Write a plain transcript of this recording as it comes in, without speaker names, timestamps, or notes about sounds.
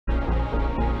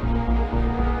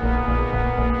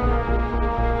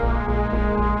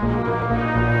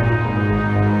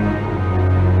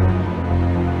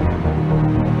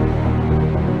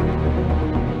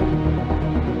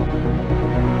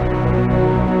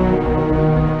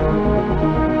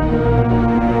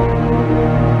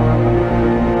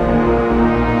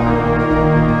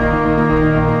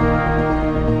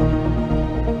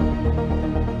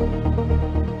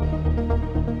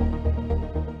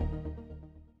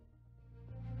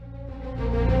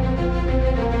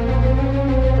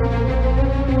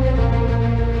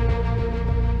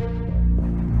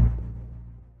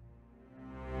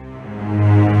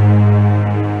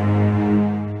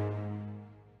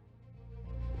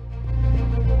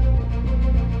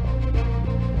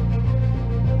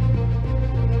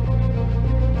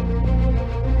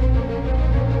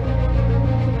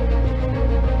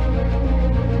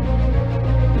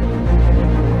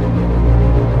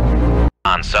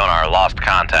sonar lost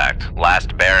contact.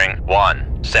 Last bearing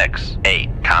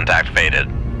 168. Contact faded.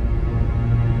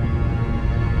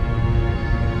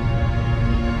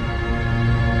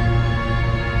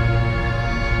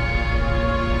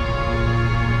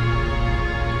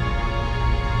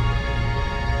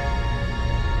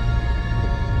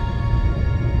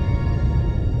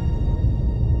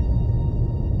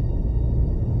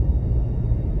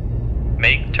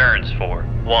 Make turns for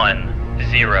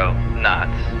 10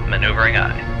 knots. Maneuvering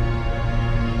aye.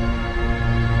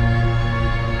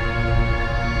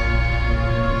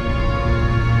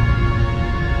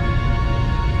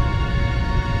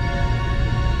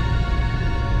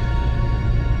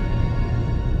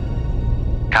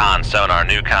 Con sonar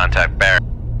new contact bearing.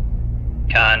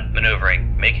 Con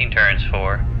maneuvering, making turns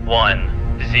for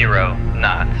 10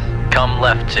 knots. Come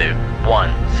left to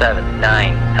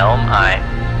 179, helm aye.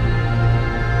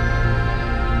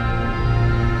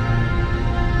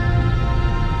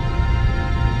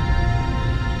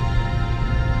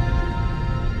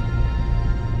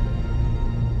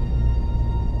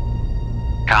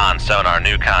 Con sonar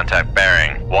new contact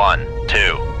bearing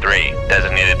 123.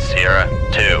 Designated Sierra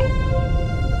 2.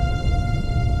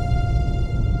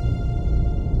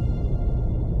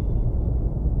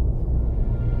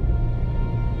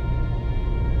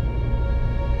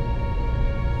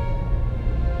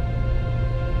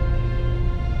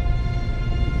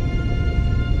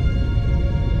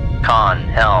 Con,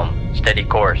 helm, steady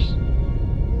course.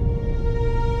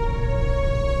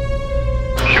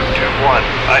 Shoot 2-1.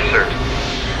 Aye, sir.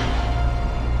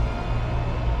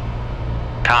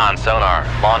 Con sonar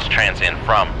launch transient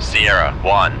from Sierra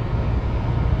 1.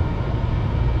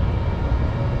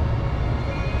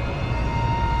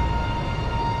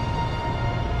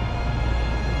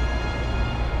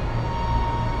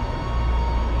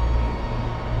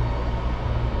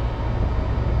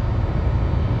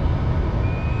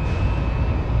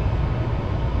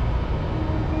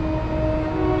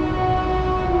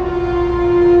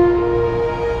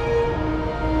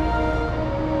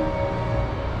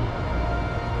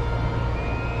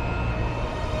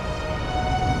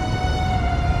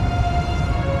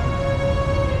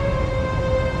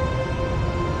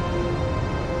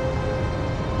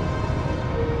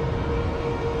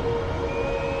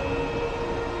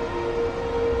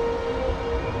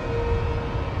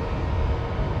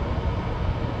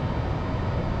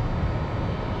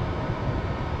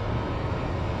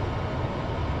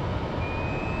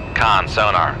 Con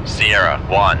sonar Sierra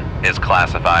 1 is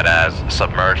classified as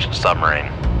submerged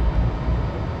submarine.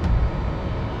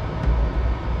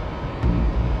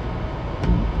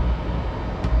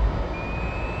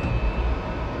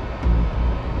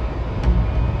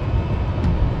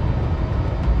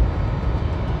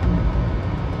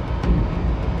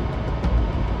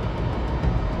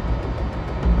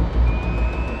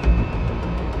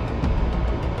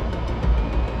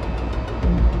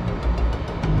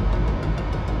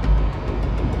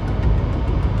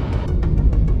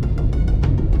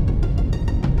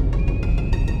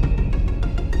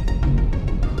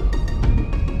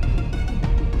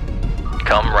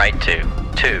 Come right to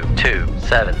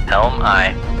 227, helm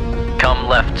aye. Come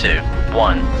left to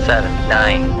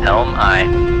 179, helm aye.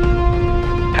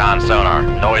 Con sonar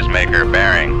noisemaker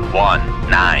bearing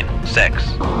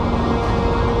 196.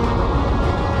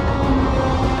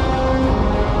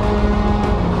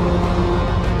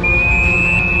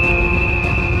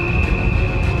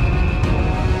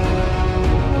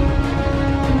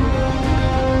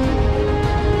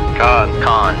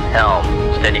 Con, helm,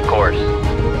 steady course.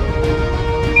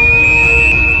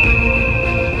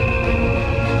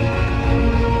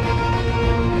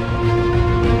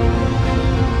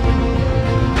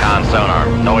 Con sonar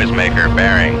noisemaker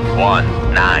bearing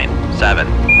 197.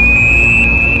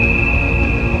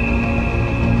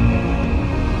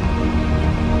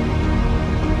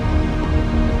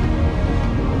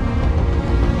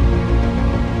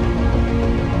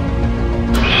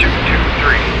 Shoot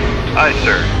 2-3. Aye,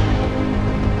 sir.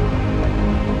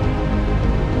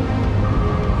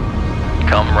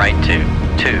 Come right to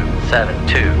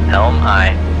 272, helm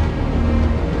aye.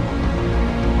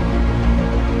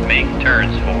 Make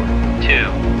turns for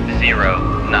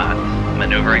 20 knots.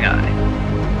 Maneuvering aye.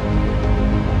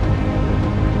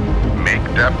 Make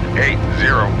depth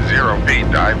 800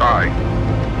 feet. Dive aye.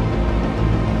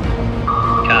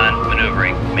 Con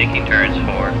maneuvering, making turns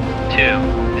for 20.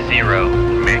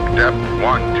 Make depth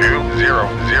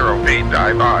 1200 feet.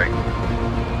 Dive aye.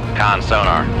 Con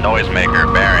sonar noisemaker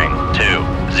bearing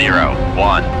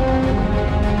 201.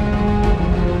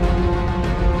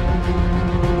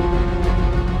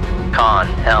 Con,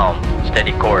 helm,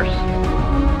 steady course.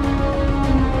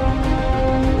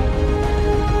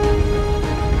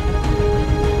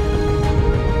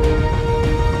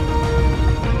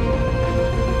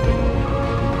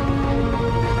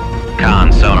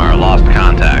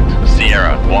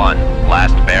 1,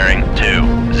 last bearing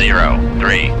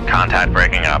 203, contact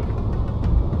breaking up.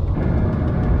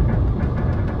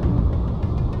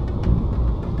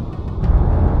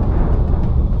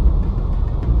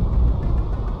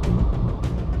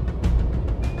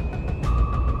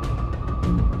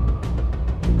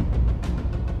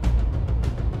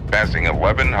 Passing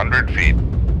 1,100 feet.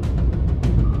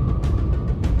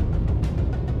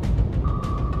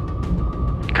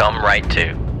 Come right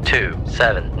to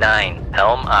 279,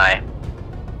 helm aye.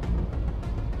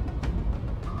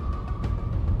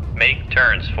 Make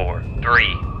turns for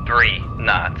 3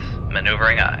 knots,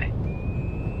 maneuvering aye.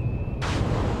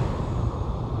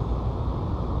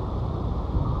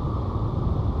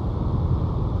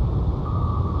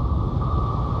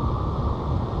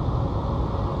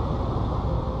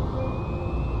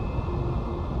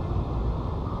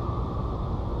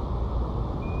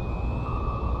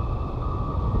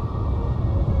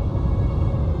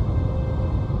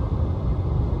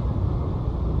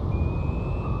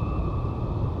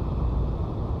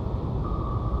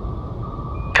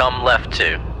 Come left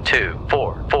to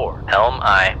 244, helm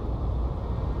aye.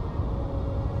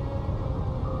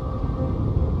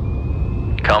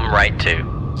 Come right to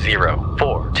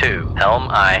 042, helm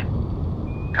aye.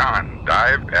 Con,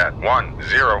 dive at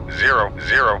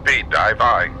 1000 feet, dive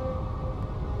aye.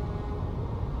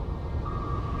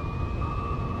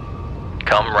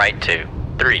 Come right to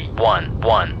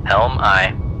 311, helm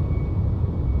aye.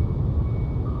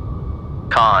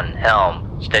 Con,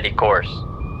 helm, steady course.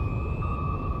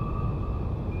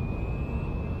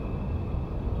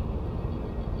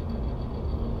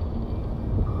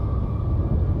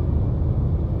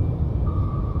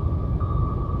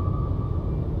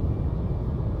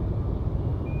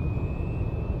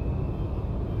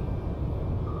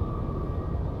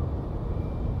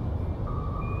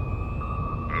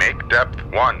 Make depth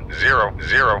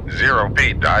 1000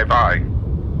 feet, dive aye.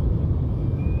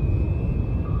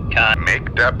 Con,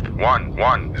 Make depth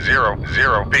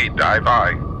 1100 feet, dive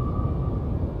aye.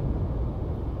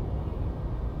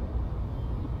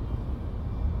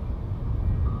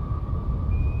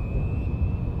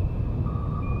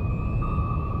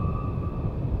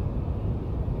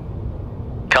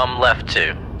 Come left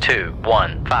to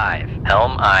 215,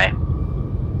 helm aye.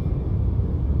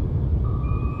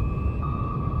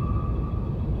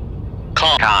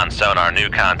 Con sonar, new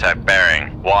contact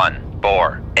bearing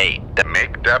 148.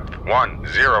 Make depth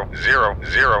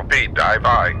 1000 feet, dive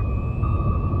aye.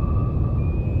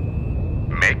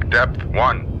 Make depth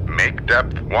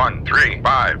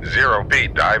 1350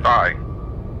 feet, dive aye.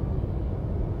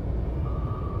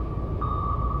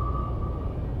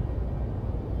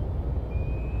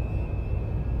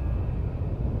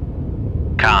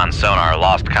 Con sonar,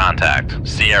 lost contact.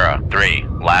 Sierra 3,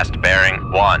 last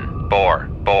bearing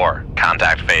 144,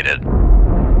 contact faded.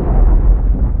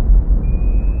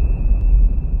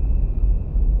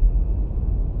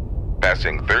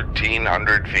 Passing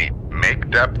 1300 feet. Make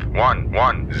depth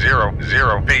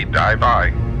 1100 feet, dive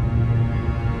aye.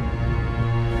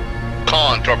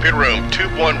 Con, torpedo room,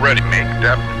 tube 1 ready. Make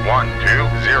depth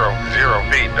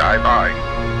 1200 feet, dive aye.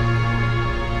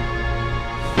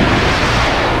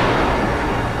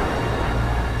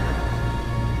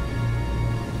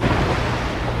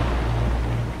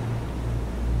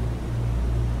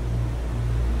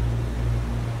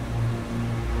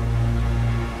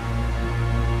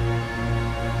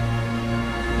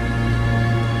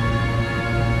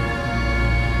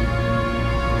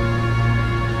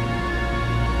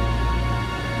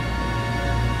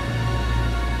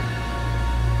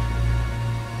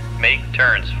 make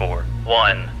turns for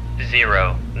 10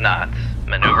 knots,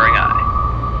 maneuvering aye.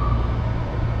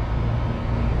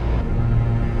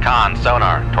 Con,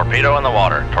 sonar, torpedo in the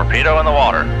water,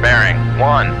 bearing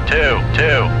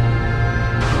 122.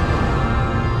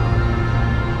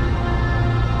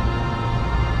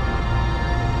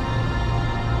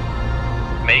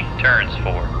 Make turns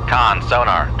for Con,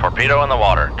 sonar, torpedo in the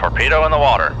water,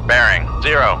 bearing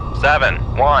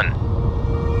 071.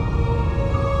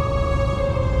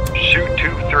 Shoot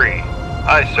 2-3.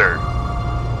 Aye, sir.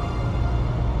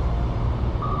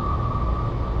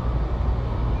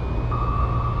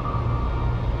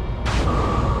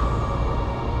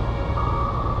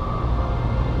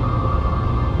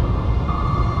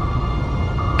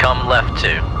 Come left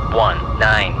to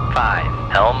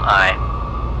 195, helm aye.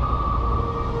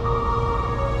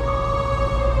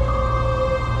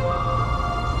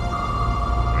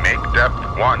 Make depth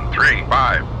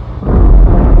 135.